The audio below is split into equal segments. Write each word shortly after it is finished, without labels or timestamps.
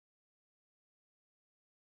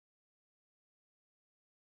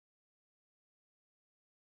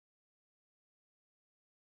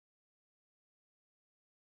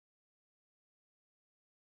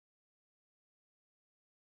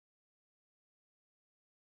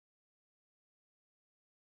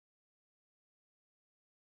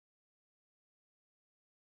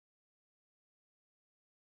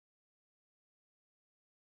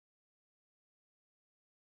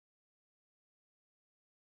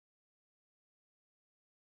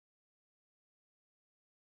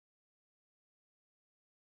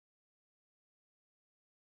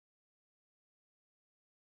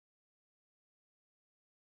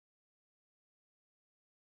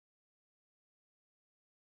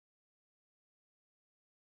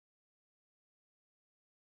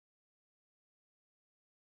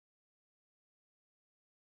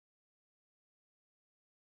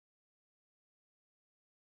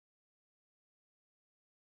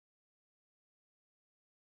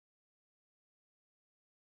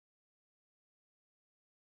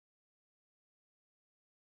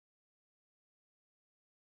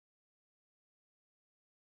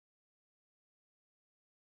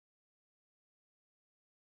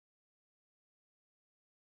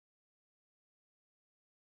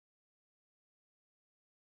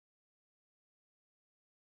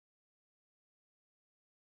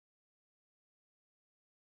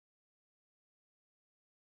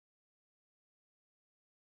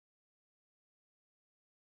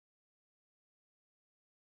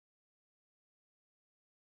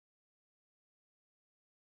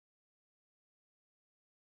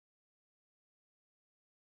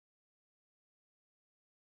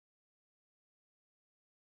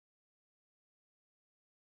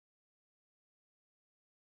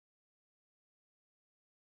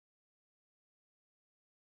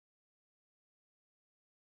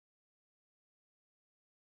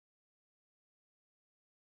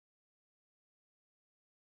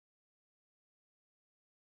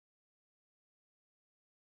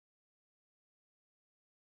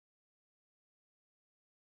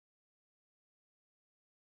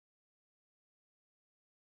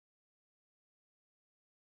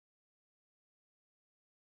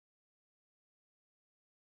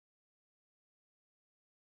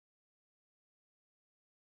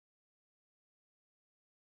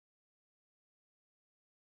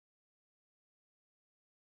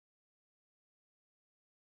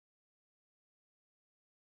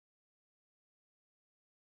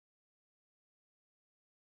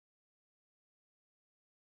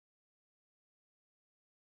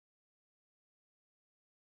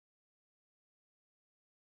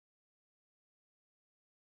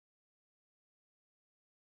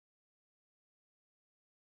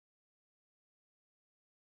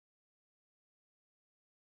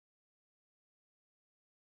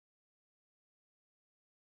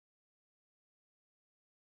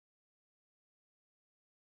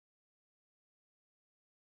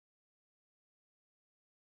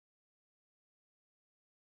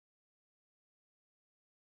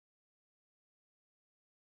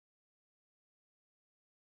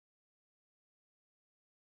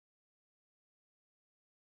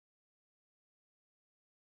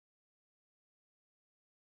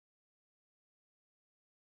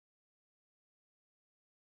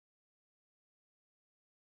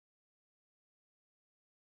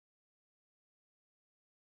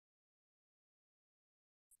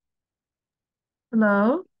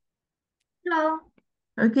Hello. Hello,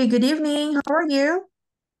 Okay, good evening. How are you?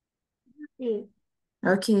 chị.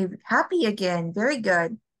 Okay, happy again. Very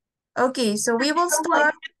good. Okay, so we will How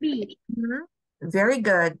are start. you? Mhm. Very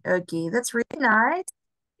good. Okay, that's really nice.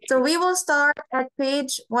 So we will start at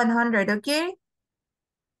page 100, okay?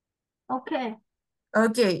 Okay,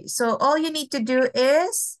 Okay, so all you need to do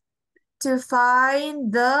is to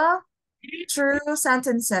find the true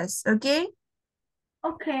sentences, okay?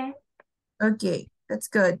 okay, Okay, that's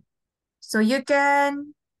good. So you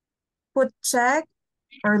can put check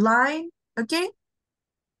or line, okay?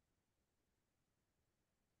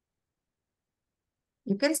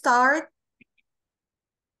 You can start.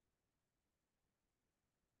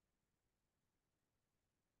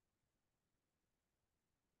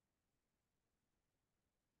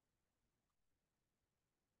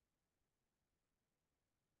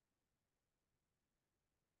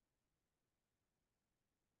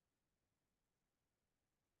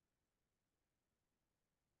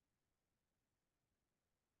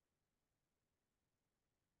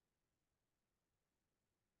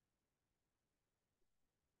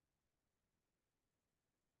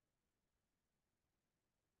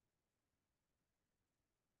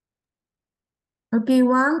 Okay,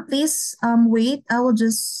 Wang, please wait. I will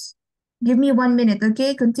just give me 1 minute,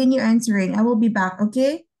 okay? Continue answering. I will be back,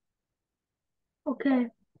 okay? okay,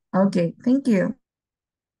 Okay, thank you.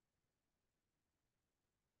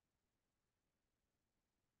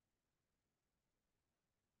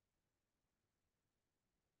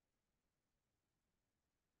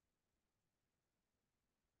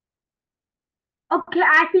 okay,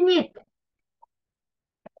 I finished.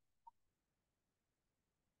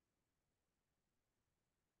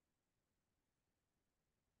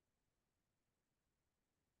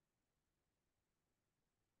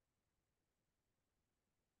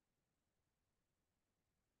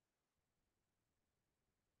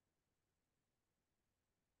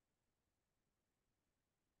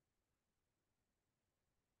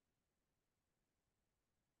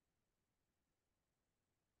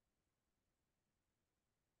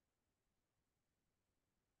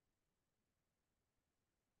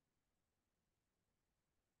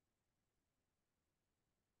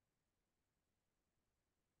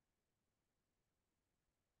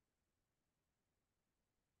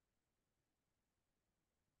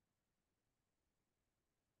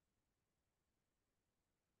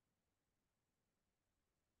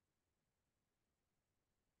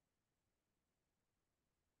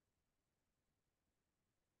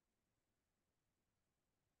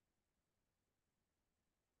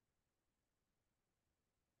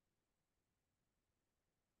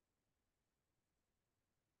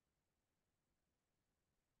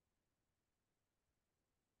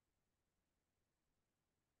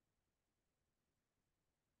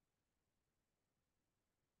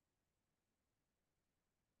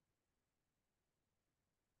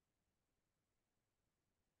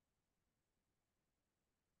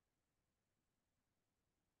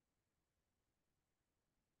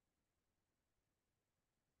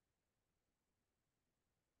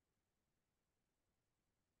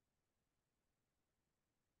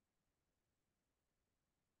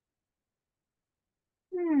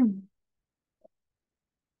 Hmm.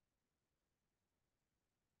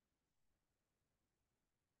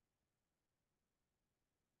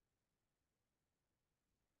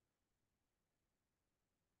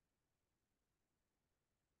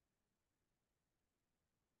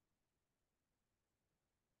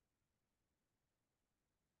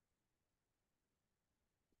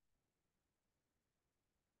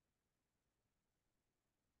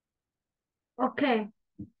 Okay,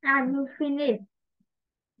 I will finish.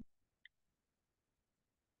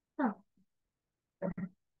 Oh,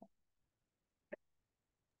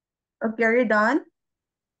 Okay, are you done?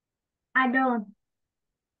 I don't.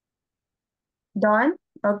 Done?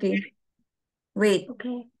 Okay, wait.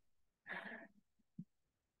 Okay,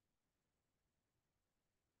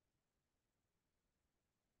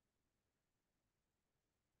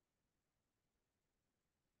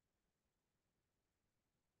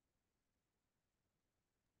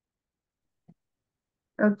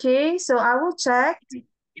 Okay, so I will check.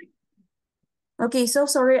 Okay, so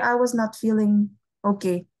sorry, I was not feeling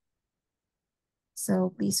okay.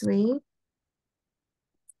 So please wait.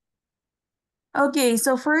 Okay,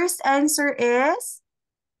 so first answer is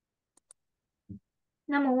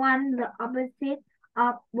number one, the opposite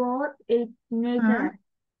of both is hmm, neither.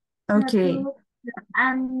 Number okay. two, the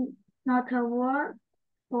another word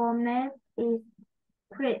for map is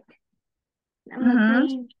great. Number Mm-hmm.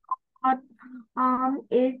 three, hot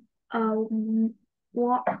is a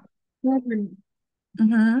wo- woman.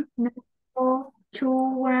 Mm-hmm. Number four,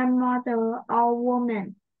 two grandmother or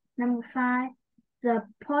woman. Number five, the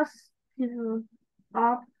positive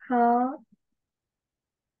of her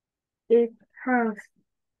is hers.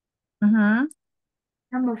 Mm-hmm.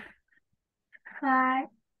 Number five,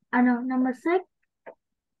 no, number six,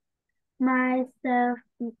 myself,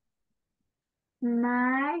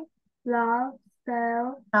 my love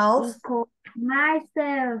self Self. equal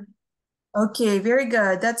myself. Okay, very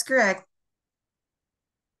good. That's correct.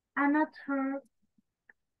 Another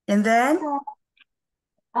And then, form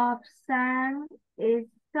of sang is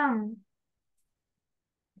sung.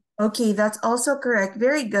 okay, that's also correct.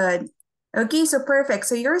 Very good. Okay, so perfect.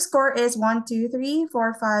 So your score is 1, 2, 3,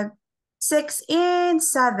 4, 5, 6, and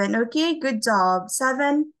 7. Okay, good job.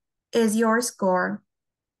 7 is your score.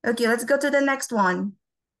 Okay, let's go to the next one.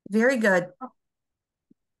 Very good.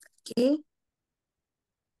 Okay,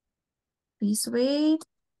 please wait.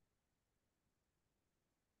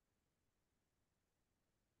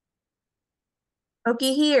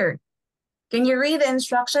 Okay, here. Can you read the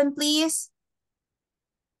instruction, please?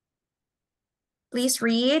 Please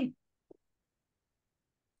read.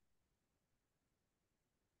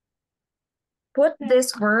 Put Okay.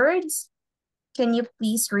 these words. Can you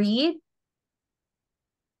please read?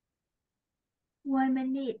 One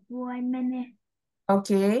minute, 1 minute.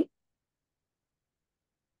 Okay.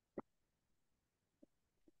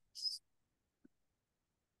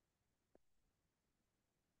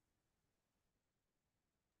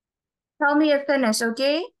 Tell me if finished,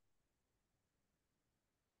 okay?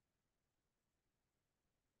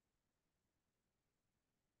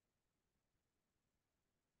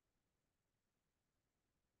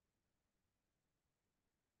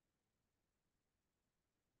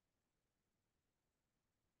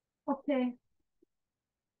 Okay.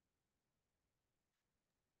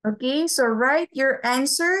 Okay, so write your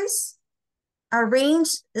answers.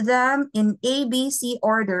 Arrange them in ABC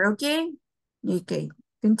order, okay? Okay,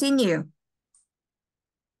 continue.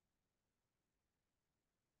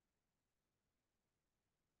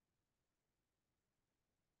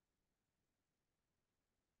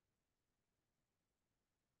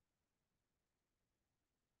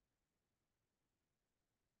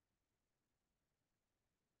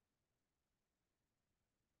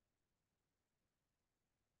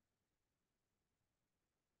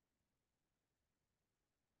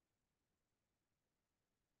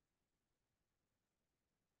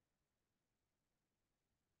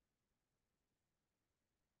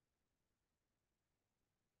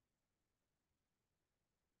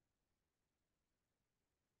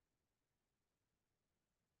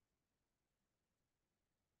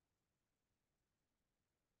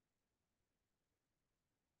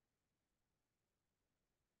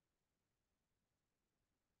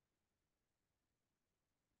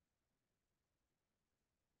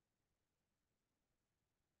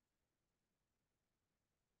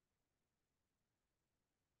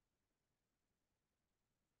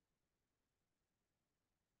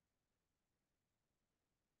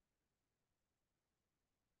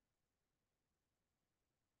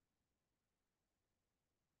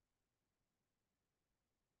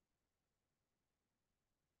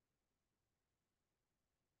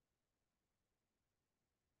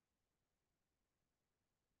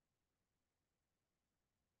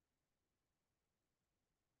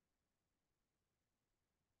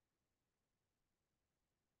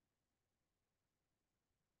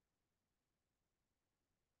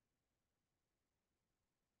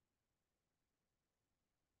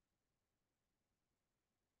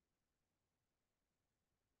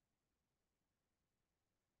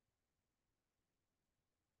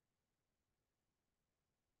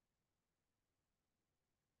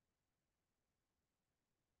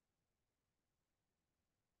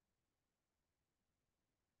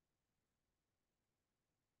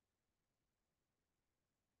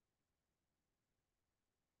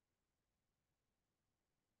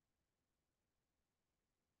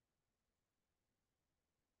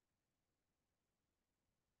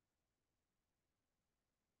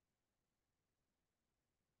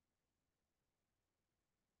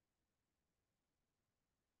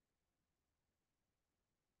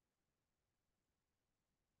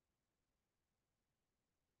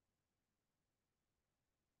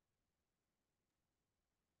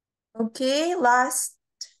 Okay, last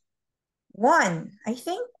one. I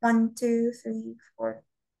think 1, 2, 3, 4.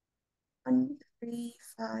 1, 3,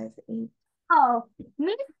 5, 8. Oh,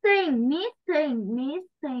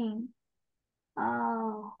 missing.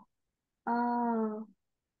 Oh, oh,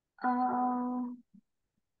 oh.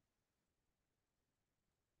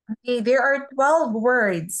 Okay, there are 12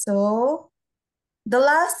 words. So the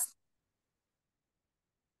last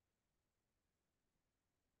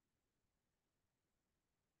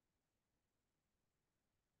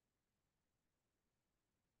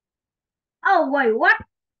Oh, wait, what?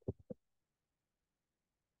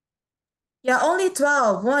 Yeah, only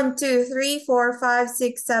 12. 1, 2, 3, 4, 5,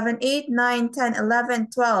 6, 7, 8, 9, 10, 11,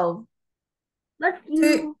 12. But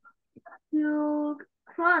Two. you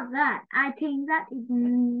cross that. I think that is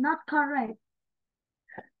not correct.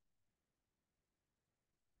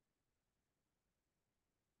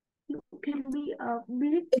 You can be a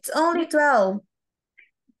bit. It's only 12.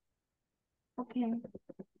 Okay.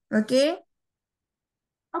 Okay?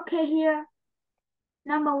 Okay, here.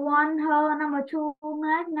 Number one, her. Number two,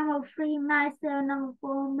 mate. Number three, myself. Number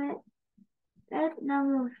four, mate. Eight.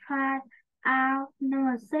 Number five, out.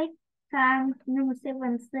 Number six, sang. Number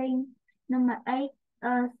seven, sing. Number eight,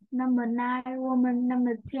 us. Number nine, woman.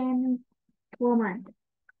 Number 10, woman.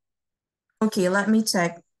 Okay, let me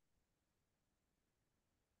check.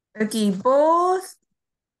 Okay, both,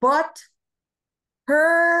 but,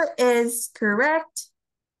 her is correct.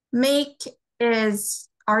 Make is,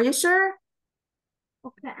 are you sure?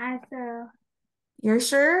 Okay, answer. You're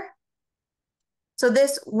sure? So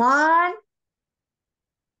this one,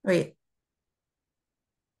 wait.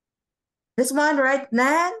 This one, right,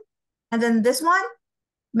 Nan? And then this one,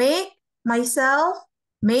 make, myself,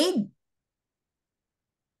 made.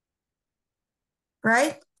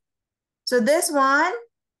 Right? So this one,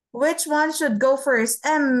 which one should go first?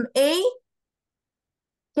 M-A,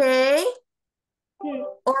 K, Okay.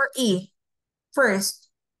 or E? First.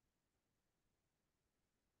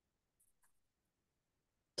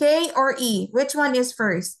 K or E? Which one is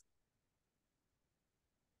first?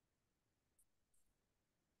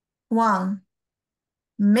 Wang.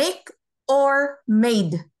 Make or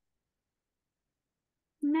made?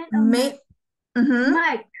 Made or Make. Mm-hmm.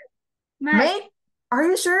 Mike. Make. Are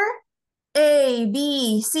you sure? A,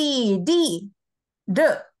 B, C, D. D.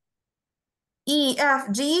 E,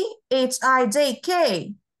 F, G, H, I, J,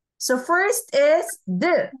 K. So first is D.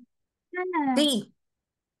 D.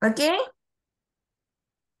 Okay?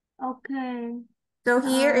 Okay. So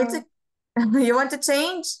here it's a, you want to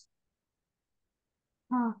change?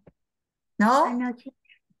 Oh, I No? know.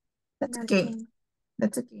 That's No okay. change.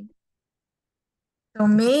 That's okay. So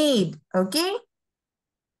made, okay?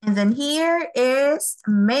 And then here is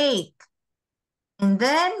make. And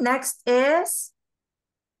then next is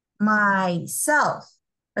myself,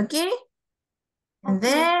 okay? And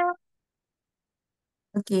Okay. then,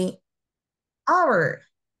 okay, our,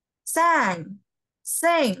 sang,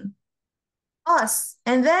 sing, us.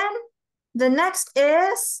 And then the next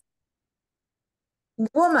is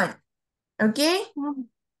woman, okay? Okay.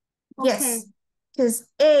 Yes, because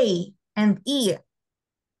A and E.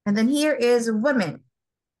 And then here is women.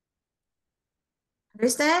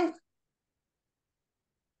 Understand?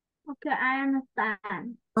 Okay, I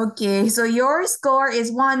understand. Okay, so your score is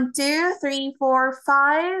 1, 2, 3, 4,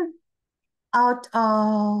 5 out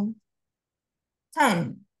of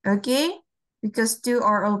 10. Okay? Because 2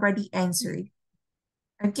 are already answered.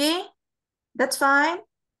 Okay? That's fine.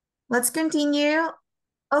 Let's continue.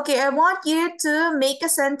 Okay, I want you to make a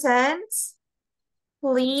sentence.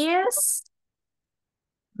 Please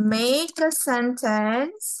make a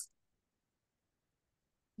sentence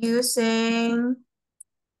using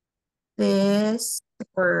these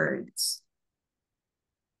words.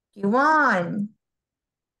 Okay, 1.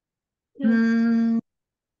 Okay.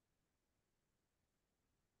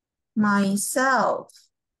 Myself.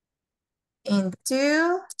 And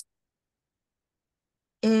 2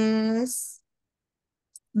 is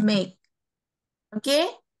make. Okay?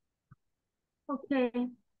 Okay.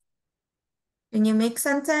 Can you make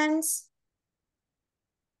sentence?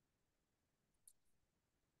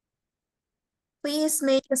 Please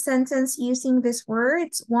make a sentence using these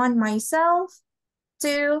words. 1, myself.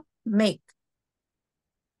 2, make.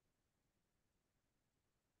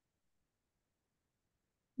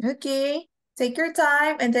 Okay. Take your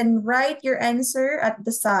time and then write your answer at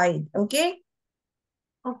the side. Okay?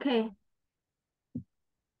 Okay.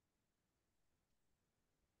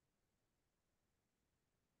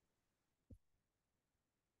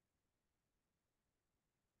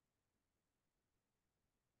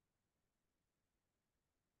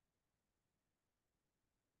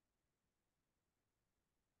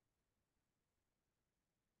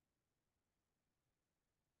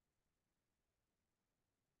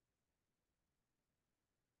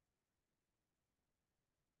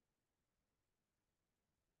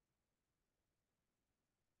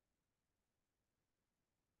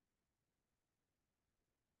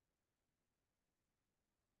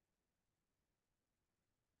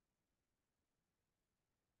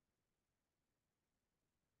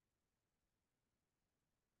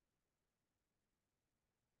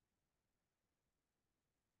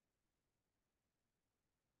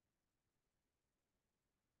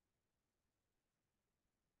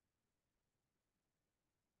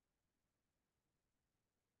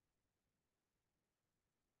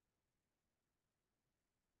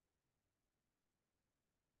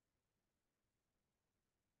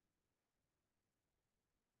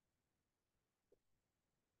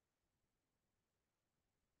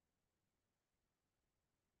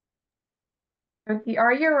 Okay,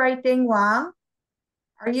 are you writing, Wang?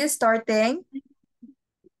 Are you starting?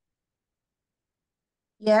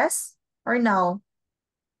 Yes or no?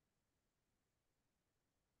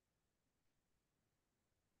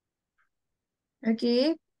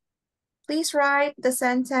 Okay, please write the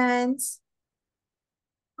sentence.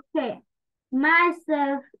 Okay.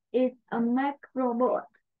 Myself is a Mac robot.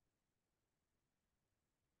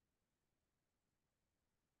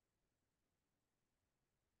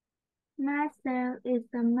 Myself is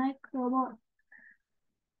a Mac robot.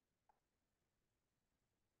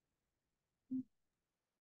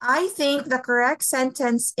 I think the correct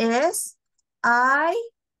sentence is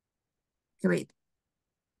wait.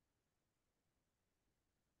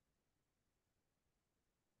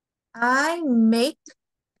 I make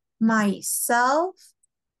myself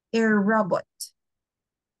a robot.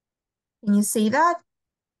 Can you say that?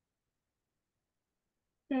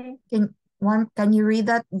 Okay. Can you read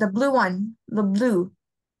that? The blue one, the blue.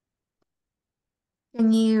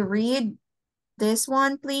 Can you read this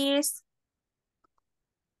one, please?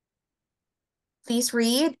 Please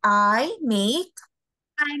read. I make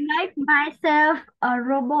Myself a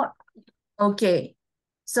robot. Okay.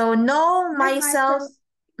 So know Make myself.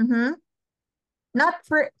 myself.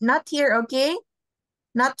 Not here, okay?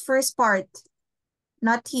 Not first part.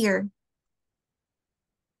 Not here.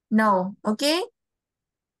 No, okay?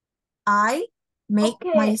 I make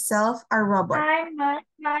Okay. myself a robot. I make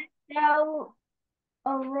myself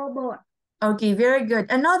a robot. Okay, very good.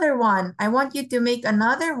 Another one. I want you to make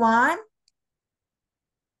another one.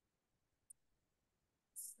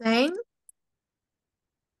 Sing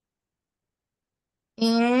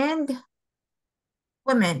and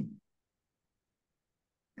women.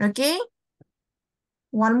 Okay?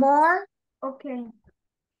 One more. Okay.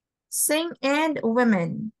 Sing and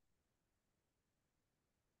women.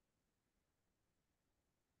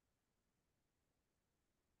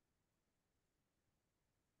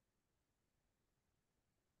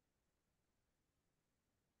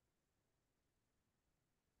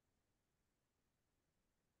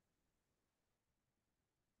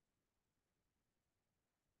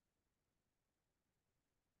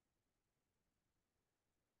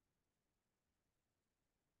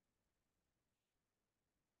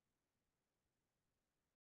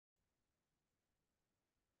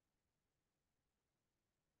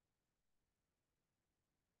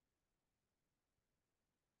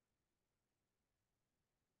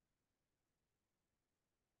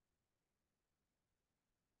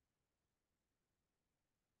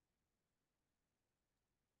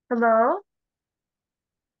 Hello?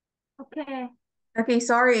 Okay. Okay,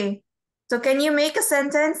 sorry. So can you make a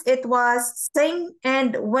sentence? It was sing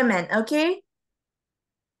and women, okay?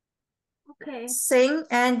 Okay. Sing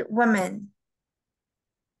and women.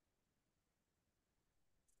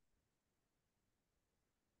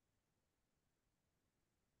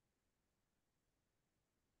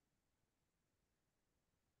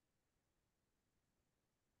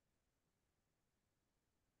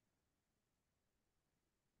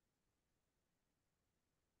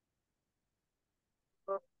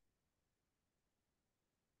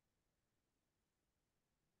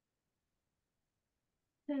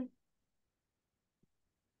 Okay.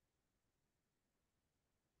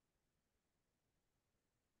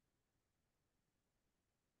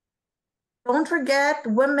 Don't forget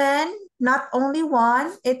women, not only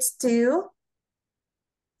one, it's two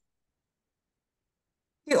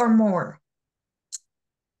or more.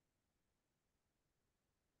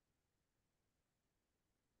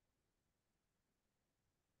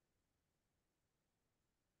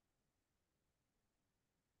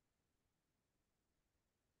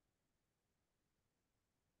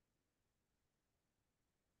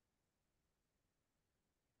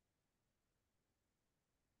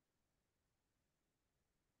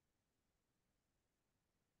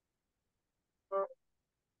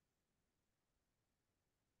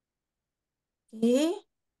 Okay,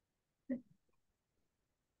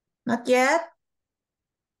 not yet.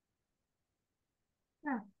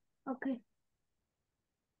 Ah, okay.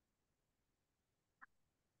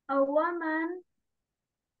 A woman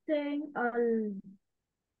sing a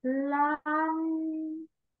long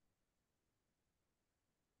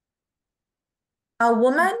A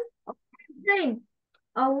woman? sing.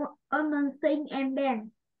 Woman sing and dance.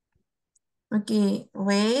 Okay,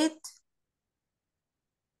 wait.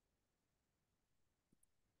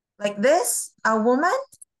 Like this, a woman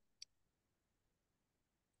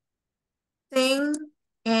sing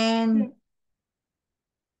and Okay.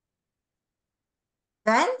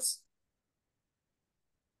 dance.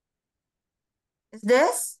 Is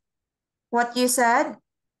this what you said?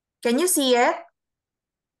 Can you see it?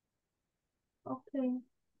 Okay.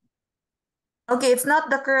 Okay, it's not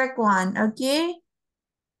the correct one. Okay.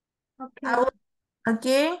 Okay.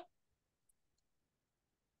 Okay.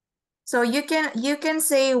 So you can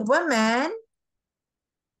say women.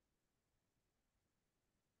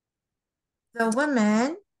 The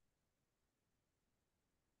women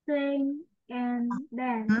Sing and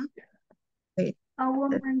dance. wait. A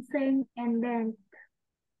woman sing and dance.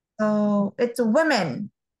 So it's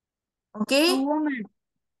women. A Okay. woman.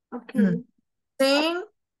 Okay. Sing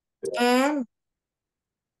and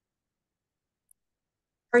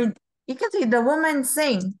or you can say the woman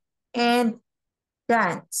sing and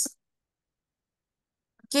dance.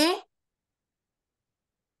 Okay.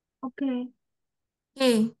 Okay.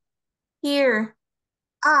 Okay. Here.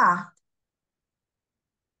 Ah.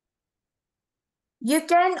 You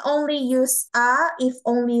can only use a if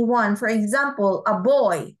only one. For example, a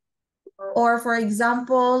boy. Or for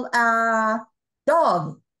example, a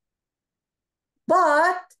dog.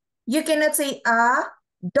 But you cannot say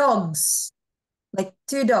dogs. Like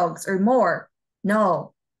 2 dogs or more.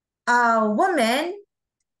 No. A woman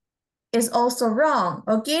is also wrong.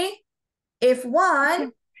 Okay? If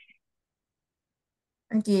one,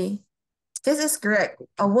 okay, this is correct.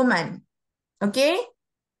 A woman. Okay?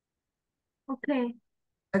 Okay.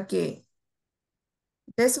 Okay.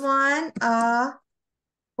 This one, a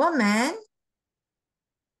woman.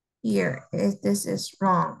 Here, this is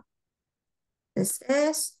wrong. This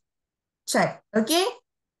is check. Okay?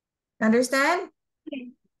 Understand?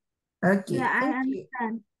 Okay. Okay, Yeah, I thank you.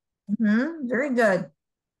 understand. Very good.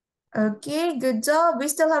 Okay, good job. We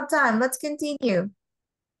still have time. Let's continue.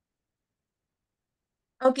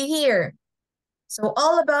 Okay, here. So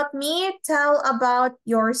all about me, tell about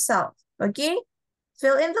yourself. Okay?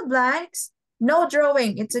 Fill in the blanks. No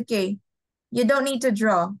drawing. It's okay. You don't need to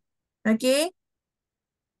draw. Okay?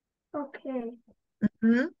 Okay.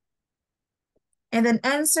 And then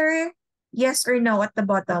answer yes or no at the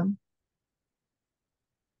bottom.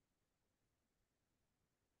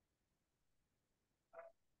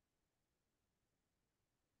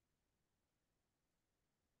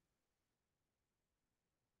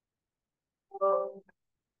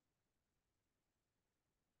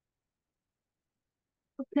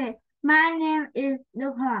 Okay. My name is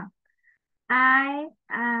Hoàng. I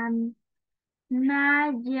am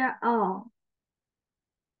 9 years old.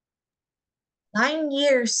 9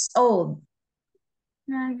 years old.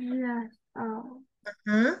 9 years old.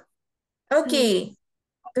 Okay. Okay.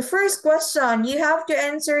 The first question, you have to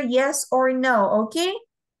answer yes or no, okay?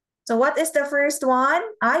 So what is the first one?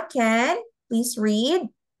 I can. Please read.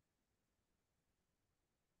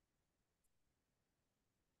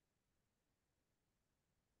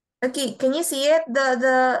 Okay, can you see it?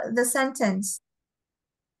 The sentence.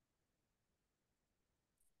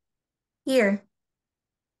 Here.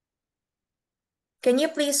 Can you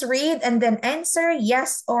please read and then answer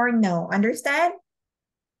yes or no? Understand?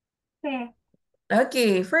 Okay.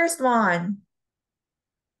 Okay, first one.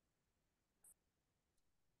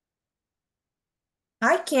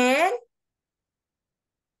 I can.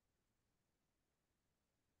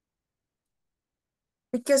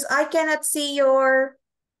 Because I cannot see your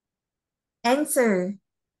answer.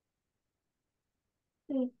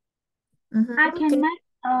 Okay. I can Can, make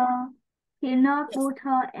a peanut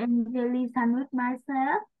butter and jelly sandwich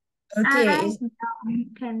myself. okay,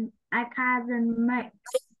 I can't make.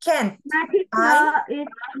 can't. My I. teacher is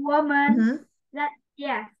a woman. That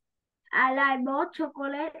yes. I like both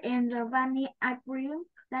chocolate and the vanilla ice cream.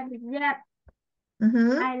 That is yes.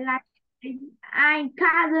 I like I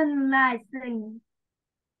can't like sing.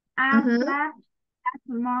 I flat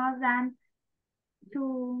more than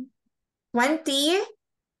two 20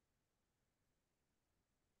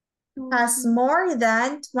 has two more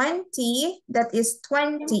than 20. That is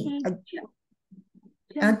 20. 22.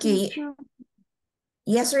 Okay, 22.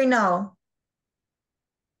 yes or no?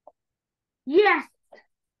 Yes.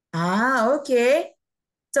 Okay.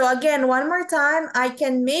 So again, one more time, I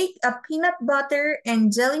can make a peanut butter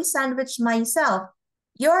and jelly sandwich myself.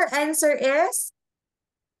 Your answer is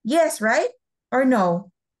yes, right? Or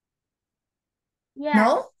no? Yes.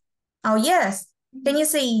 No? Oh, yes. Can you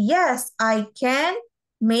say, yes, I can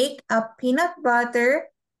make a peanut butter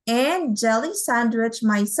and jelly sandwich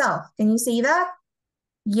myself? Can you say that?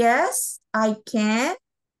 Yes, I can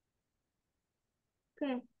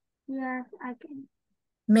Okay. Yes, I can.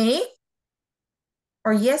 make,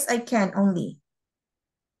 or yes, I can only.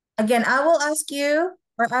 Again, I will ask you,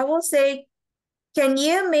 or I will say, can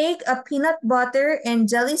you make a peanut butter and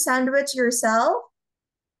jelly sandwich yourself?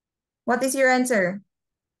 What is your answer?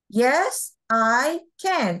 Yes, I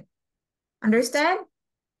can. Understand?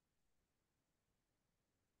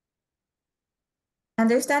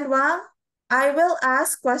 Understand, Wang? I will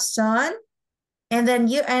ask question and then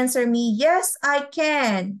you answer me, yes, I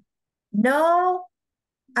can. No,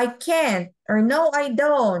 I can't. Or no, I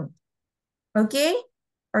don't. Okay?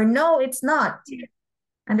 Or no, it's not.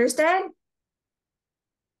 Understand?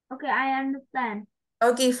 Okay, I understand.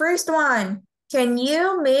 Okay, first one. Can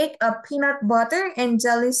you make a peanut butter and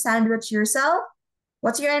jelly sandwich yourself?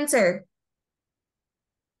 What's your answer?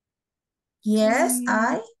 Yes,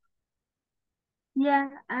 I Yeah,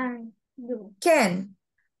 I do. can.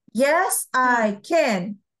 Yes, I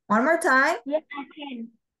can. One more time. Yes, I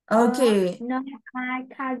can. Okay. No, I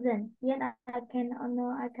cousin. Yes, I can. Or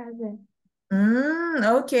no, I cousin.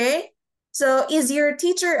 Okay. So is your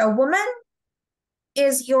teacher a woman?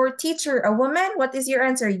 Is your teacher a woman? What is your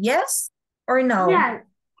answer? Yes or no? Yes.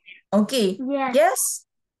 Okay. Yes. Yes,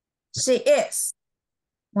 she is.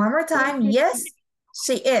 One more time. Yes,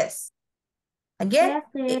 she is. Again?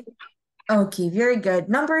 Yes, Okay, very good.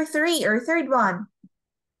 Number 3 or third one.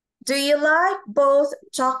 Do you like both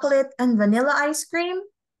chocolate and vanilla ice cream?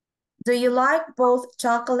 Do you like both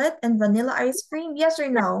chocolate and vanilla ice cream? Yes or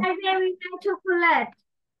no? I very like chocolate.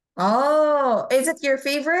 Oh, is it your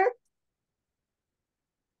favorite?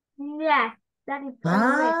 Yes, that is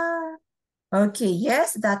favorite. Okay,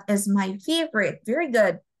 yes, that is my favorite. Very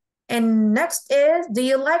good. And next is, do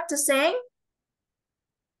you like to sing?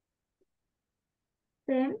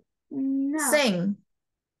 Same. No. Sing.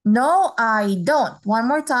 No, I don't. One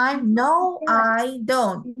more time. No, I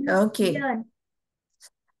don't. Okay. Done.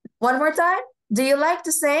 One more time. Do you like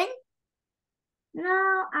to sing?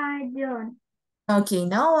 No, I don't. Okay,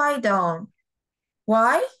 no, I don't.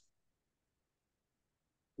 Why?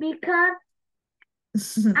 Because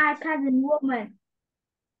I cousin woman.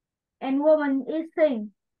 And woman is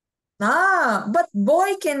sing. But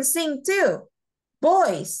boy can sing too.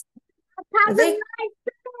 Boys. Cousin They, like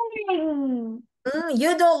sing.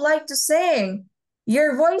 you don't like to sing.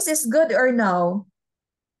 Your voice is good or no?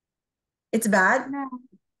 It's bad? No.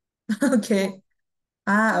 Okay.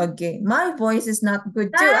 Okay. My voice is not good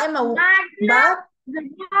too. But I'm a, my class, but, the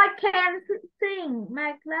boy can sing.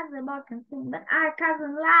 My class, the boy can sing. But I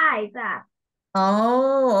cousin like that.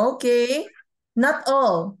 oh, okay. Not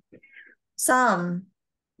all. Some.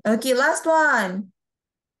 Okay, last one.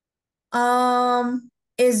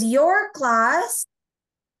 Is your class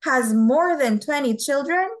has more than 20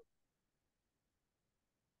 children?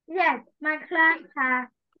 Yes, my class has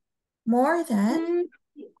More than?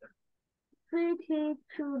 30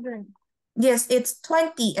 children. Yes, it's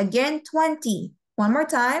 20. Again, 20. One more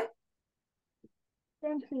time.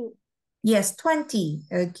 20. Yes, 20.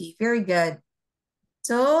 Okay, very good.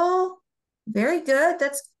 So, very good.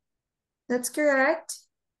 That's correct.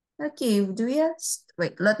 Okay, do we have,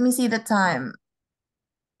 wait, let me see the time.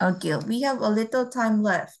 Okay, we have a little time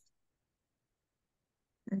left.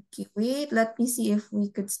 Okay, wait, let me see if we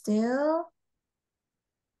could still.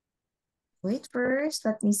 Wait first,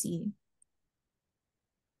 let me see.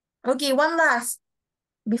 Okay, one last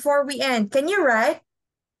before we end. Can you write?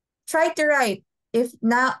 Try to write. If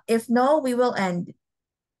no, we will end.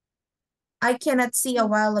 I cannot see a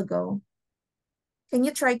while ago. Can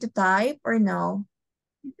you try to type or no?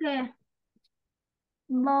 Okay.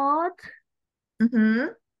 Both.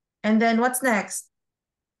 And then what's next?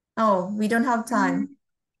 Oh, we don't have time.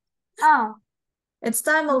 Oh. It's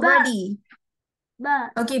time already.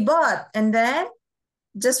 But. Okay, but. And then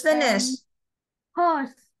just finish. And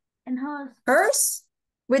horse. And horse. Hers?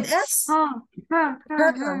 With S? Her.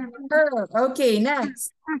 Her. Okay,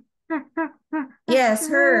 next. Yes,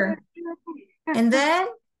 her. And then?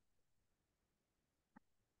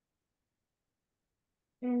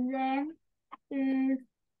 And then is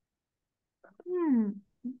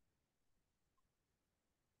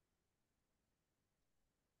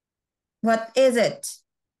What is it?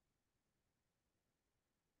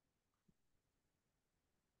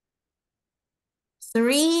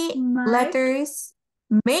 Three letters.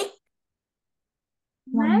 Make.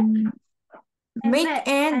 Make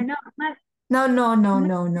and. No.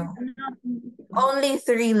 Only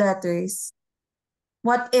 3 letters.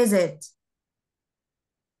 What is it?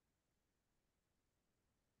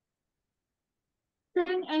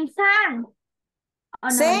 sing and sang. Oh,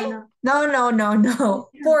 Sing? No.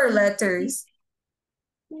 4 letters.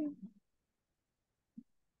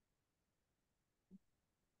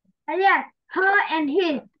 Yes, her and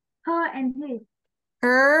his. Her and his.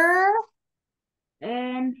 Her,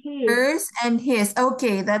 And his. hers, and his.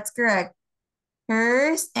 Okay, that's correct.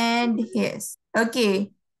 Hers and his.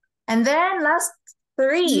 Okay. And then last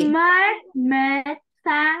 3. Make,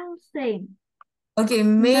 sang, sing. Okay,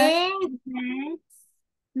 Make,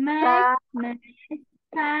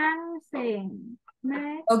 sang, sing.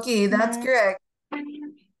 mát, Okay, that's mát, correct.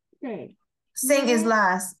 sệt, Sing is mát,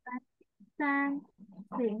 last. sang,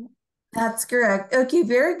 xịn. That's correct. Okay,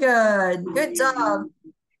 very good. Good job.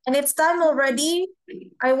 And it's time already.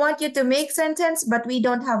 I want you to make sentence, but we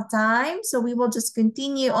don't have time, so we will just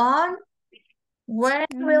continue on. When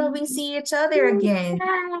will we see each other again?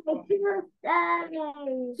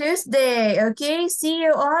 Tuesday. Tuesday. Okay, see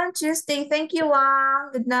you on Tuesday. Thank you, Wang.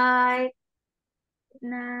 Good night.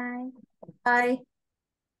 Night. Bye.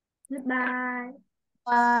 Goodbye.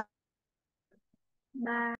 Bye.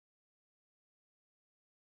 Bye.